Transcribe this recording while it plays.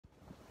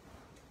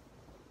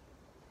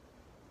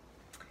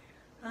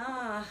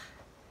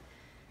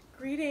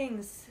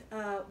Greetings.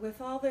 With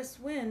all this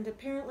wind,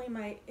 apparently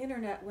my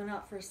internet went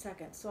out for a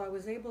second, so I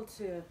was able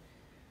to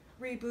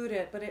reboot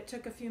it, but it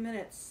took a few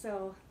minutes,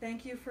 so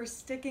thank you for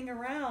sticking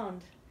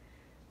around.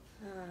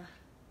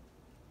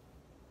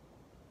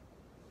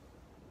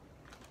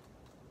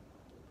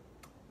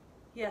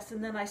 Yes,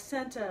 and then I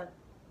sent a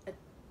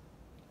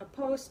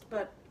post,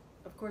 but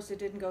of course it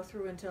didn't go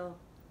through until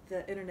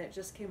the internet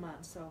just came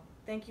on, so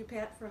thank you,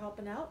 Pat, for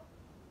helping out.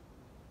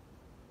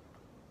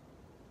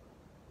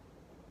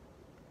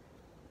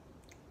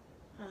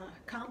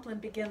 Compline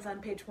begins on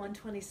page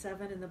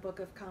 127 in the Book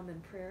of Common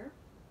Prayer.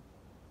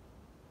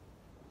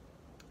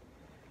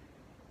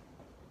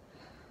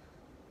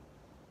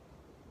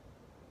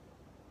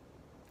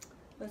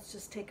 Let's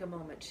just take a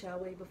moment, shall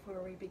we,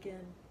 before we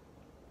begin?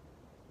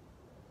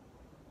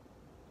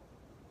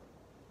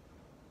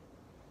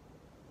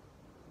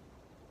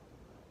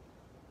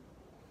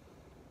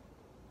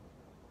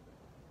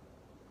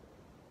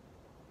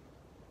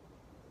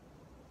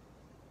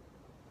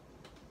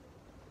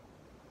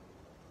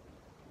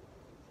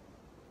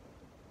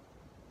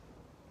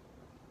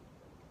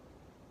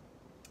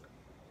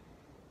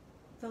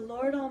 The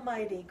Lord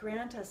Almighty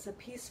grant us a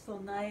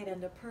peaceful night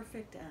and a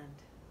perfect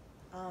end.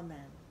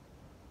 Amen.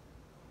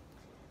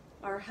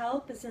 Our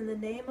help is in the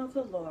name of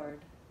the Lord,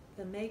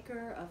 the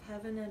Maker of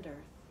heaven and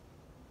earth.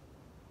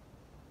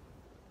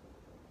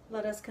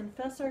 Let us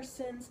confess our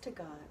sins to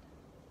God.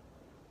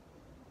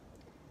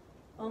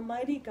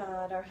 Almighty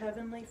God, our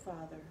Heavenly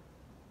Father,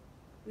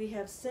 we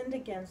have sinned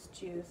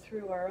against you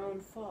through our own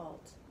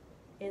fault,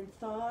 in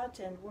thought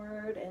and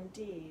word and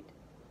deed,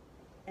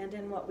 and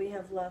in what we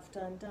have left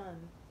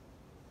undone.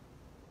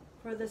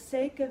 For the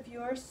sake of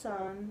your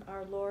Son,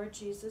 our Lord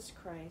Jesus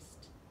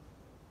Christ,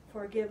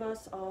 forgive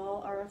us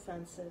all our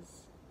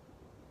offenses,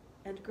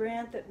 and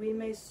grant that we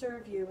may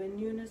serve you in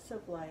newness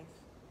of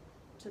life,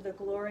 to the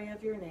glory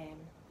of your name.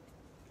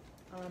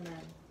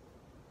 Amen.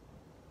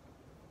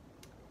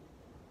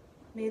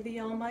 May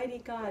the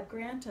Almighty God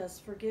grant us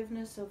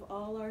forgiveness of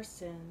all our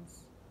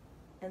sins,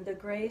 and the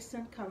grace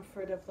and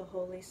comfort of the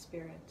Holy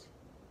Spirit.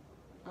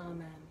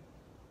 Amen.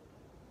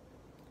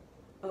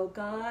 O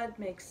God,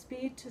 make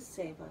speed to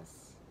save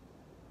us.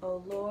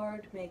 O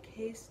Lord, make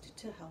haste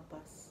to help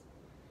us.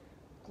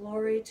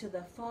 Glory to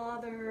the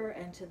Father,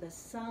 and to the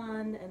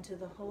Son, and to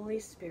the Holy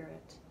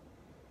Spirit,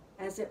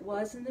 as it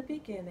was in the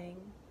beginning,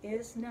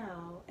 is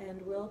now,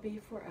 and will be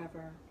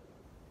forever.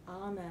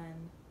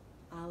 Amen.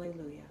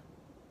 Alleluia.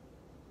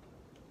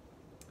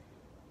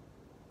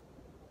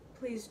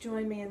 Please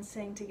join me in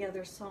saying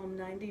together Psalm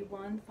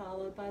 91,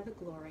 followed by the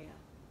Gloria.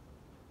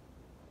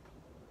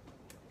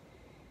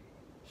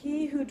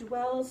 He who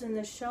dwells in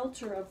the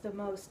shelter of the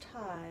Most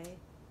High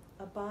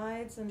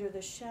abides under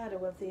the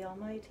shadow of the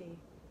Almighty.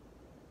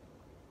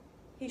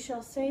 He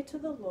shall say to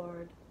the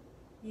Lord,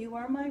 you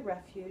are my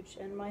refuge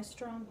and my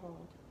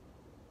stronghold,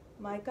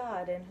 my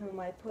God in whom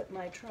I put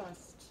my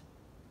trust.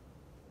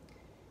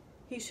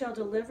 He shall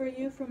deliver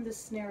you from the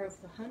snare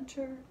of the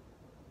hunter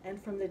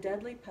and from the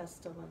deadly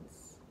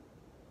pestilence.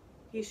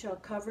 He shall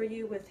cover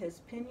you with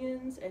his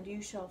pinions, and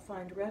you shall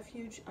find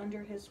refuge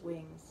under his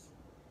wings.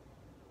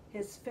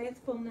 His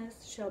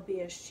faithfulness shall be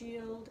a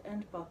shield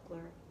and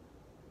buckler.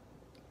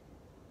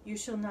 You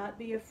shall not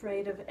be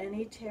afraid of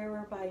any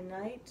terror by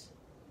night,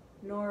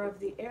 nor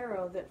of the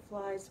arrow that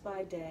flies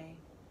by day,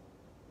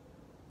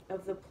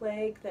 of the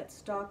plague that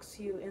stalks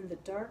you in the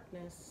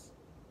darkness,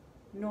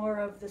 nor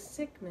of the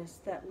sickness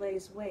that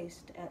lays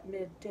waste at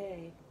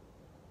midday.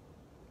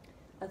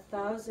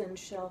 1,000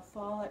 shall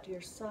fall at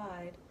your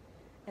side,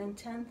 and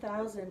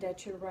 10,000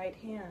 at your right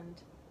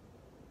hand,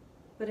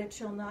 but it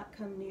shall not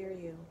come near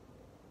you.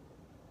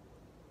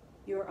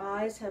 Your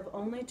eyes have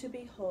only to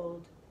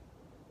behold,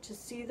 to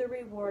see the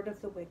reward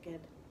of the wicked.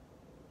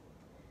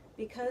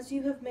 Because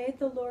you have made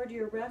the Lord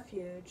your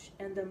refuge,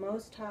 and the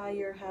Most High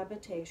your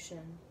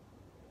habitation,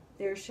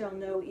 there shall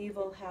no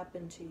evil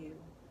happen to you,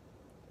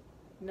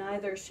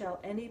 neither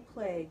shall any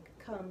plague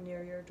come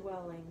near your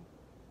dwelling.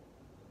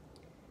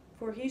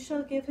 For he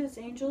shall give his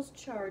angels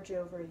charge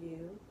over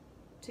you,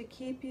 to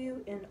keep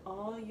you in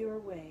all your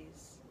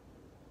ways.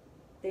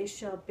 They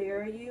shall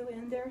bear you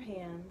in their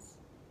hands,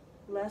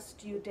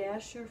 lest you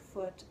dash your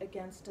foot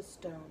against a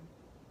stone.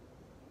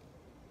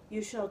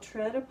 You shall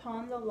tread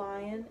upon the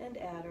lion and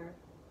adder.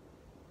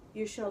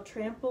 You shall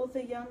trample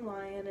the young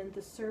lion and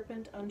the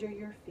serpent under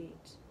your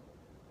feet.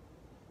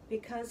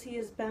 Because he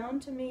is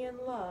bound to me in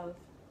love,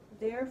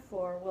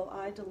 therefore will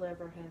I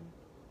deliver him.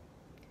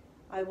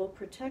 I will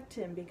protect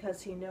him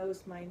because he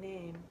knows my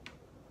name.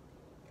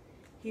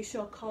 He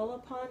shall call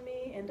upon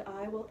me, and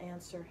I will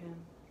answer him.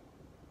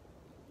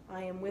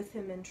 I am with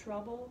him in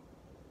trouble.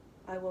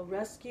 I will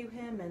rescue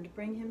him and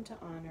bring him to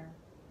honor.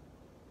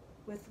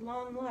 With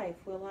long life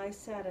will I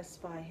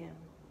satisfy him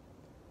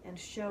and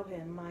show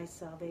him my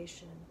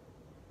salvation.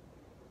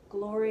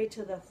 Glory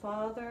to the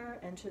Father,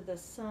 and to the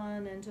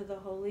Son, and to the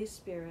Holy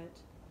Spirit,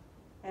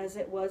 as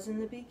it was in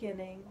the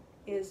beginning,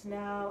 is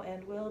now,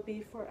 and will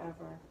be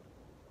forever.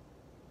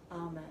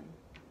 Amen.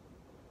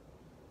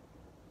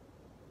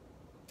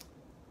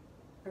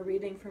 A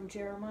reading from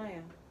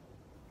Jeremiah.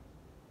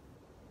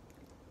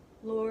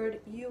 Lord,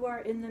 you are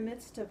in the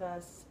midst of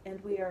us,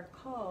 and we are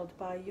called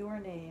by your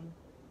name.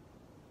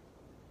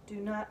 Do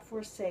not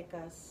forsake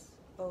us,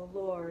 O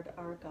Lord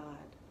our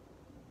God.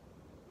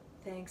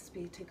 Thanks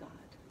be to God.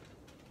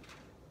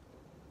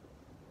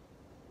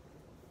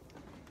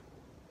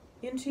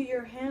 Into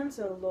your hands,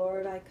 O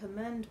Lord, I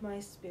commend my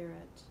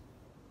spirit.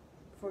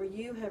 For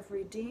you have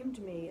redeemed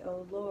me,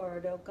 O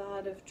Lord, O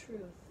God of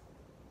truth.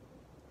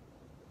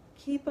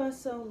 Keep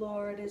us, O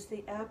Lord, as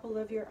the apple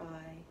of your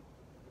eye.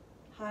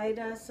 Hide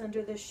us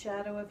under the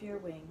shadow of your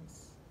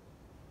wings.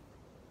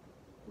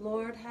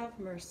 Lord, have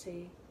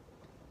mercy.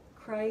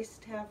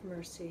 Christ, have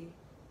mercy.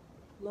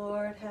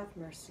 Lord, have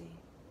mercy.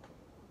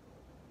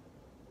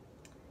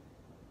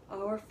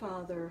 Our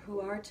Father,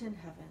 who art in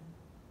heaven,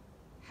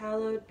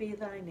 hallowed be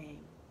thy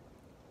name.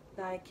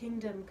 Thy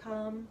kingdom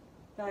come,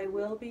 thy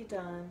will be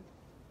done,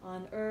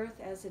 on earth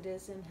as it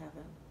is in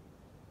heaven.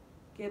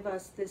 Give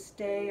us this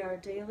day our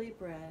daily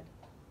bread,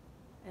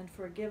 and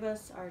forgive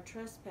us our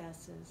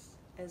trespasses,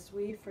 as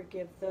we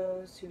forgive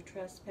those who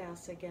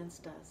trespass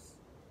against us.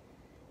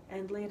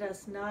 And lead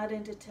us not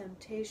into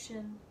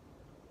temptation,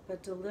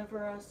 but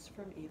deliver us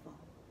from evil.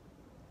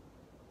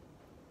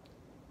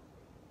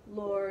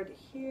 Lord,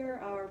 hear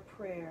our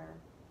prayer,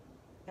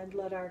 and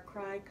let our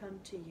cry come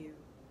to you.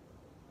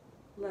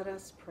 Let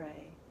us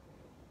pray.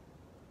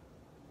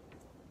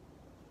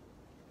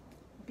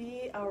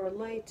 Be our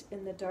light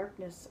in the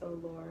darkness, O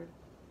Lord,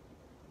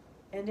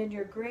 and in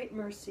your great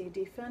mercy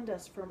defend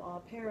us from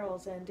all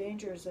perils and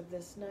dangers of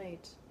this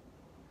night.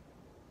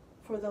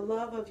 For the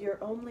love of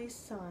your only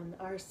Son,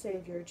 our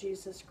Savior,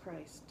 Jesus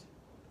Christ.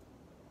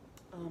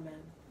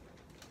 Amen.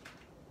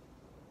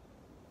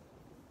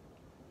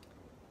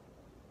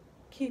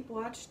 Keep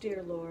watch,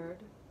 dear Lord,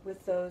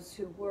 with those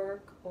who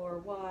work or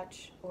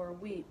watch or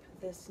weep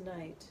this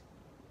night,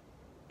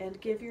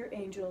 and give your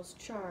angels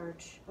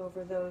charge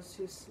over those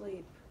who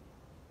sleep.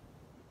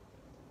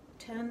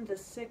 Tend the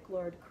sick,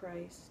 Lord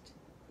Christ.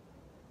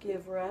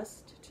 Give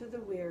rest to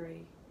the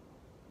weary.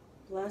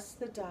 Bless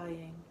the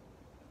dying.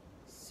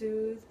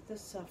 Soothe the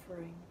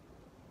suffering.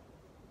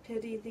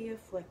 Pity the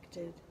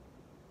afflicted.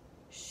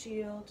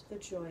 Shield the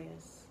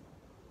joyous.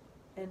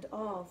 And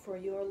all for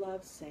your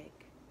love's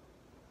sake.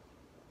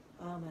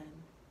 Amen.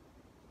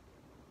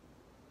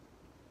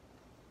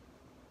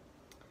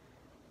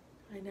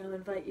 I now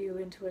invite you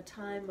into a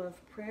time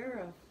of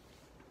prayer, of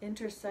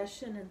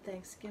intercession and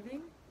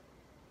thanksgiving,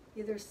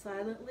 either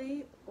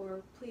silently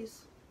or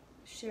please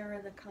share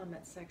in the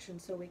comment section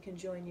so we can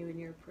join you in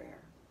your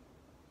prayer.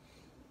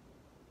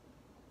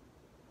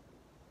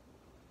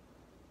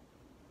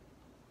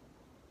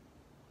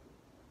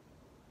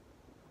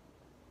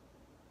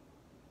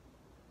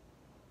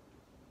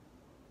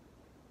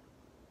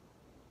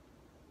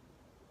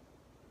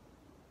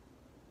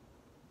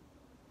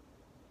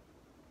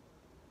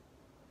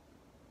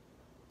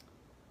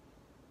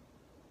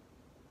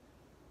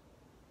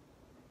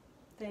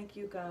 Thank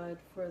you, God,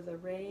 for the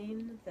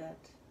rain that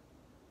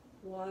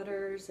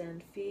waters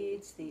and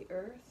feeds the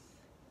earth.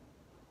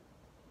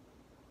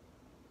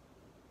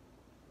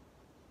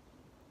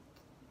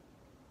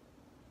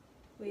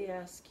 We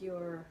ask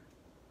your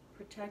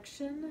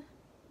protection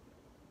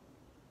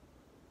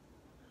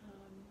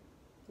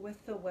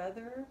with the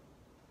weather,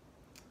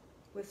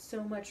 with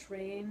so much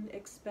rain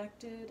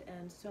expected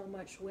and so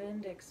much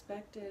wind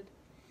expected.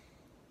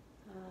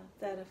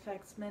 That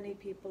affects many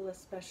people,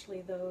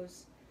 especially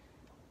those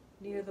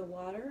near the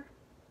water,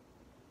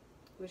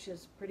 which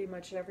is pretty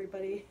much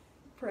everybody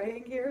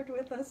praying here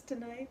with us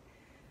tonight.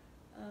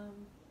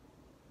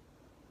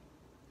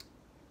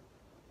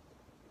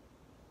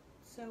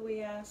 So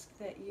we ask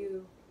that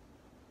you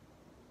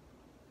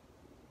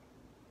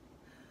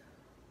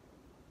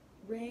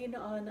rain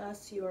on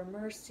us your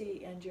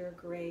mercy and your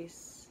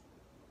grace,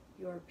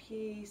 your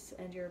peace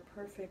and your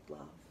perfect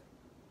love.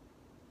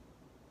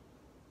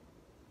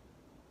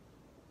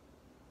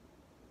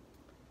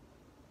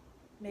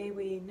 May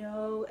we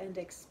know and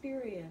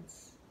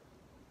experience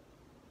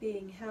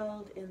being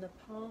held in the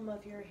palm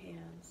of your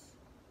hands,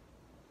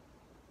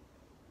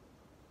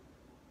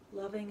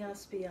 loving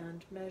us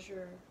beyond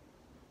measure,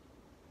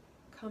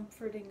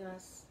 comforting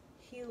us,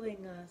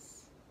 healing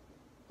us,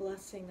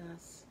 blessing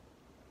us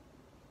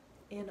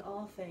in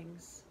all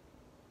things.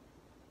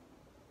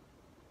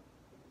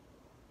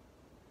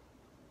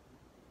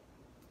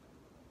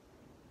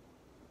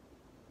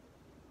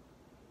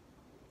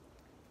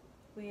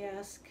 We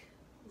ask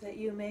that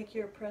you make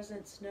your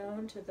presence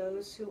known to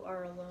those who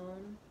are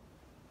alone,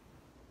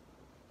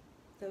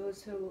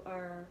 those who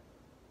are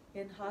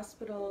in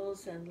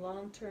hospitals and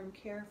long-term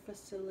care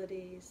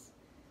facilities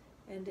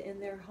and in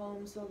their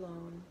homes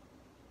alone,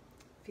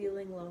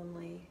 feeling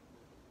lonely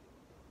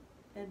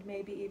and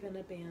maybe even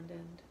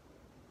abandoned.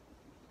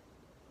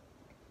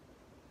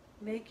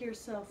 Make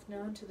yourself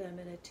known to them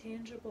in a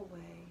tangible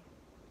way.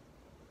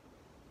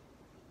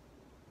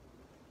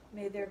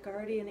 May their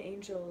guardian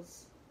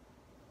angels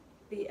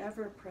be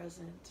ever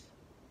present,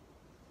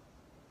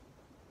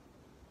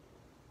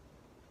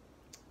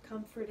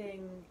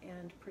 comforting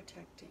and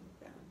protecting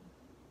them.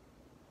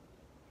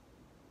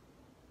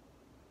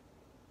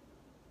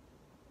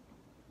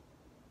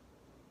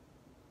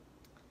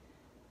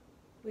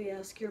 We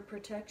ask your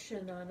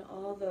protection on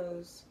all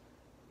those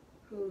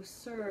who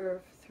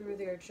serve through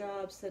their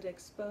jobs that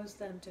expose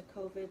them to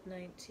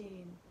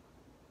COVID-19.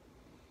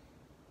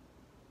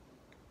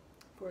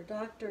 For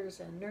doctors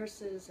and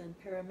nurses and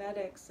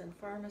paramedics and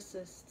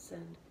pharmacists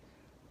and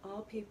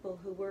all people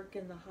who work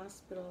in the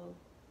hospital,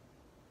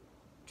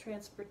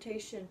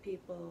 transportation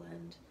people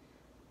and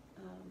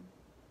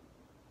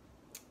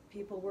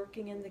people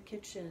working in the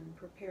kitchen,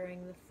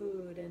 preparing the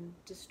food and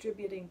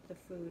distributing the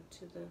food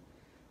to the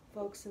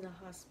folks in the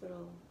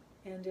hospital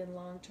and in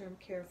long-term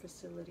care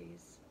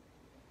facilities.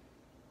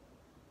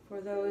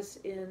 For those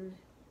in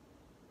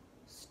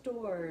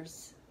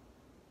stores,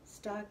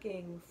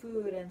 stocking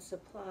food and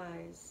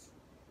supplies,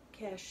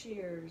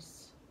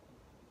 cashiers,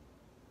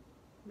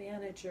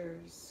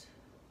 managers,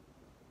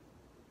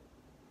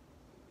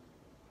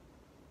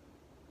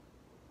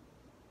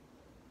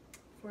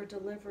 for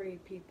delivery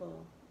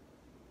people,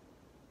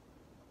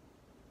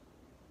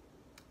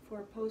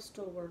 for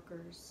postal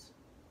workers,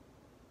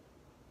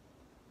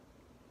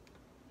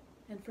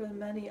 and for the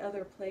many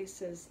other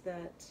places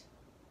that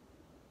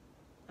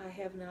I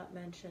have not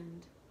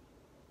mentioned.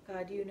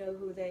 God, you know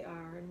who they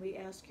are, and we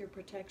ask your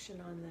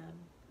protection on them.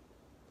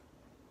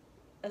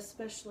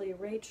 Especially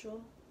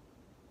Rachel,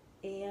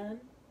 Anne,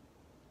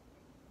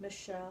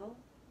 Michelle,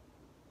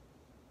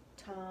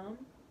 Tom,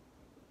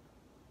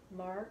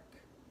 Mark,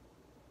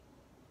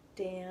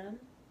 Dan,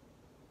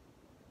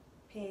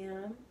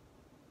 Pam,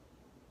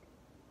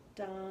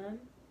 Don,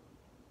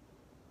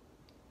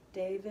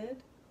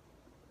 David,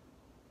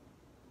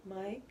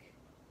 Mike,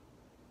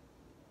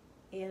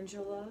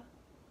 Angela,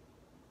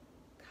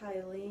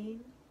 Kylene,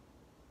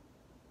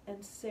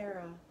 and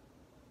Sarah.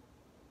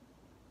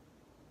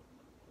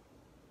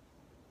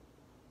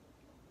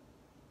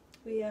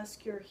 We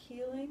ask your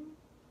healing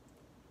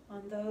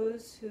on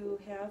those who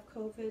have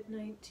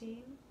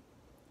COVID-19,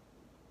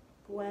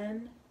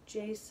 Gwen,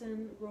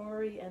 Jason,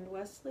 Rory, and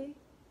Wesley,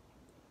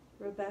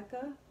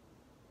 Rebecca,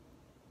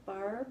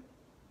 Barb,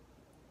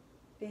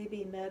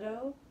 Baby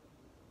Meadow,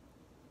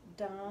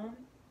 Dom,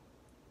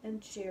 and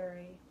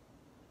Jerry.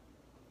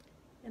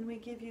 And we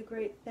give you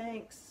great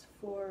thanks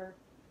for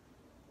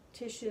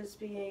Tisha's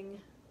being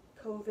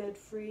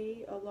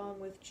COVID-free, along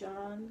with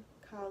John,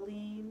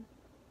 Colleen,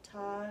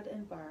 Todd,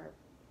 and Barb.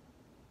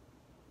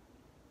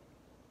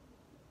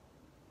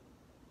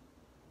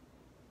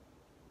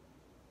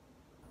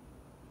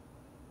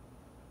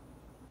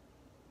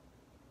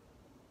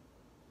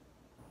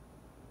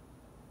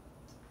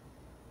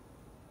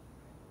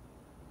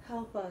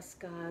 Help us,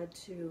 God,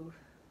 to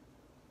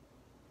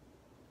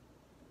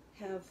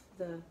have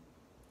the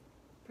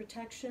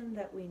protection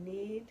that we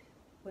need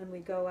when we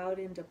go out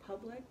into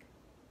public,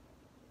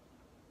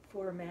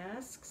 for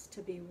masks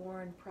to be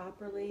worn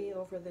properly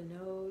over the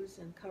nose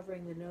and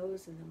covering the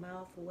nose and the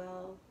mouth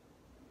well,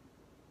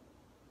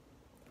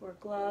 for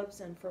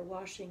gloves and for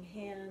washing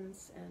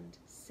hands and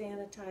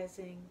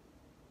sanitizing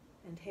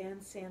and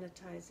hand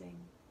sanitizing.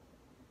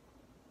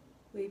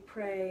 We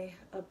pray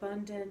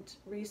abundant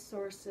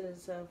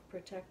resources of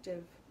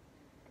protective,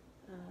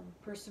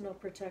 personal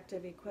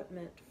protective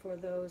equipment for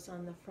those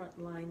on the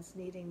front lines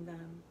needing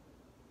them.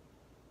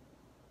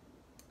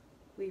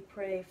 We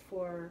pray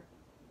for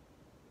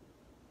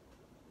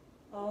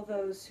all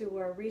those who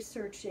are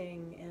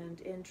researching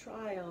and in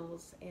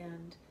trials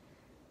and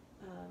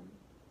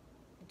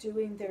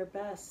doing their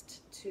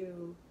best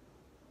to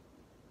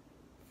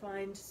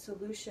find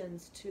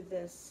solutions to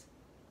this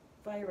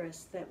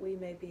virus, that we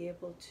may be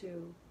able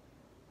to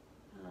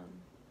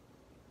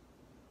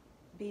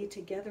be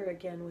together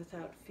again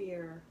without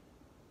fear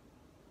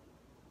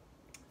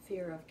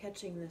of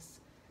catching this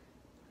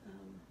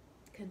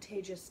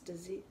contagious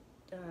disease,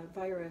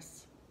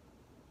 virus.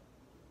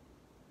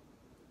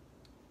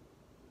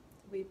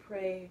 We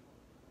pray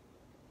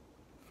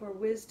for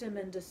wisdom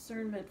and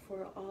discernment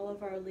for all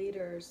of our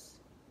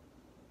leaders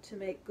to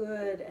make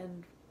good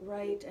and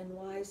right and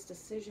wise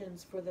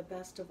decisions for the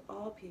best of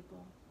all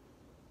people.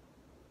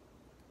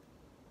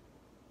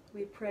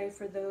 We pray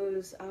for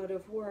those out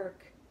of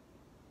work,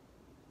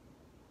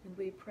 and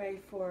we pray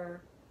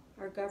for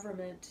our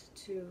government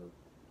to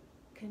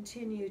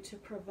continue to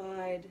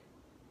provide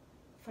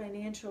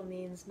financial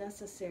means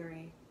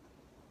necessary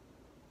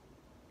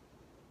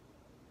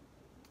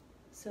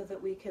so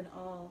that we can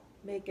all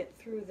make it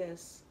through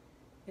this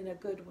in a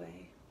good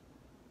way.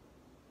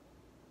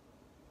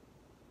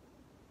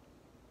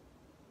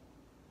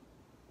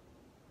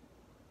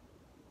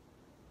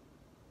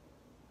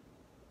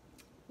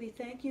 We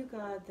thank you,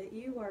 God, that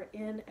you are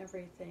in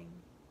everything.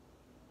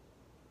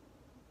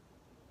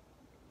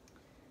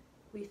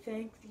 We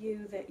thank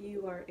you that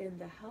you are in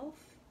the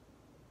health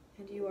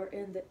and you are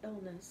in the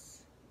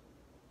illness.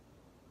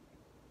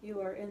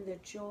 You are in the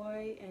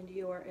joy and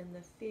you are in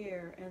the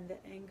fear and the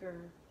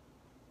anger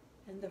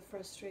and the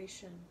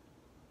frustration.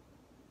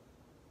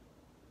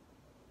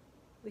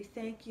 We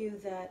thank you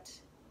that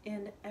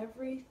in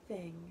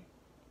everything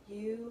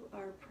you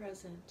are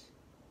present.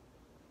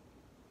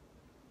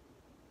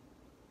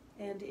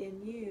 And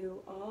in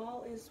you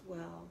all is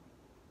well,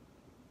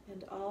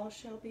 and all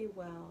shall be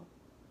well,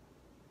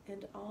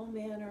 and all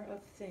manner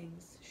of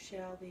things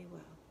shall be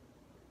well.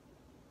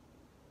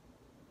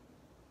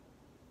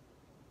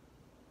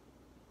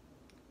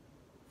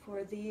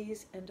 For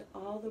these and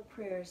all the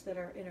prayers that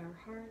are in our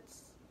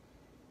hearts,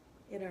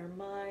 in our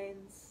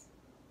minds,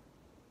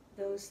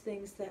 those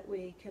things that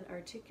we can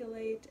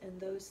articulate and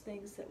those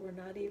things that we're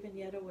not even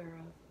yet aware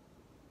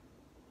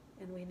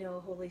of. And we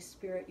know, Holy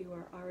Spirit, you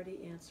are already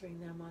answering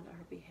them on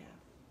our behalf.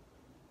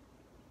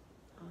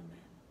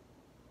 Amen.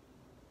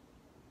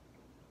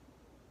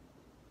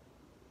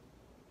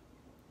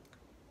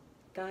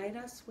 Guide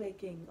us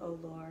waking, O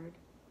Lord,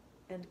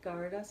 and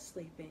guard us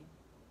sleeping,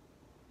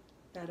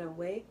 that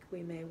awake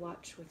we may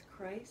watch with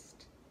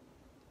Christ,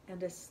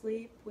 and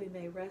asleep we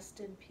may rest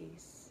in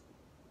peace.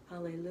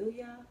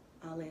 Alleluia,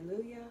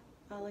 alleluia,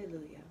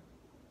 alleluia.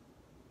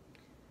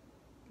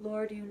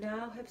 Lord, you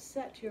now have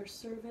set your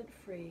servant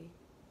free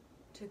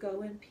to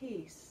go in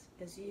peace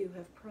as you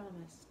have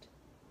promised.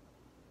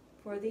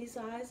 For these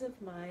eyes of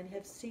mine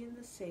have seen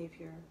the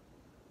Savior,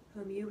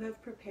 whom you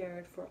have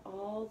prepared for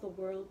all the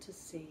world to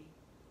see,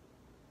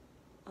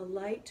 a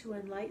light to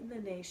enlighten the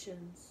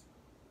nations,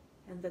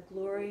 and the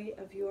glory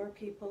of your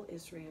people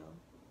Israel.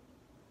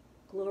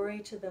 Glory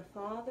to the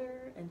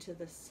Father, and to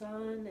the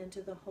Son, and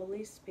to the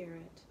Holy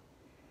Spirit,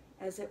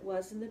 as it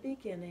was in the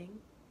beginning,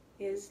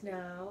 is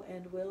now,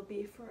 and will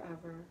be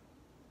forever.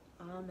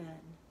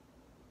 Amen.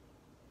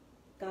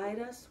 Guide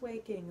us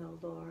waking,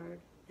 O Lord,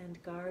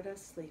 and guard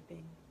us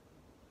sleeping,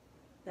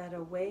 that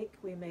awake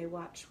we may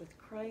watch with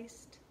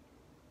Christ,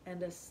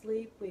 and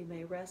asleep we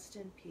may rest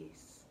in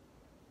peace.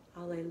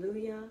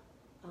 Alleluia,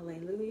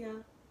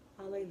 alleluia,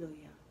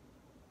 alleluia.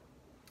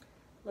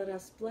 Let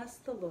us bless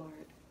the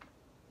Lord.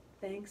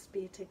 Thanks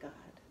be to God.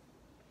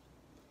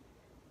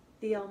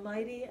 The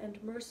Almighty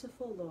and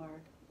merciful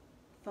Lord,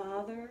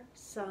 Father,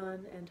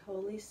 Son, and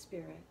Holy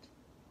Spirit,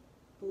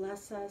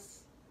 bless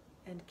us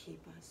and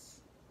keep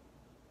us.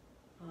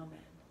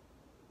 Amen.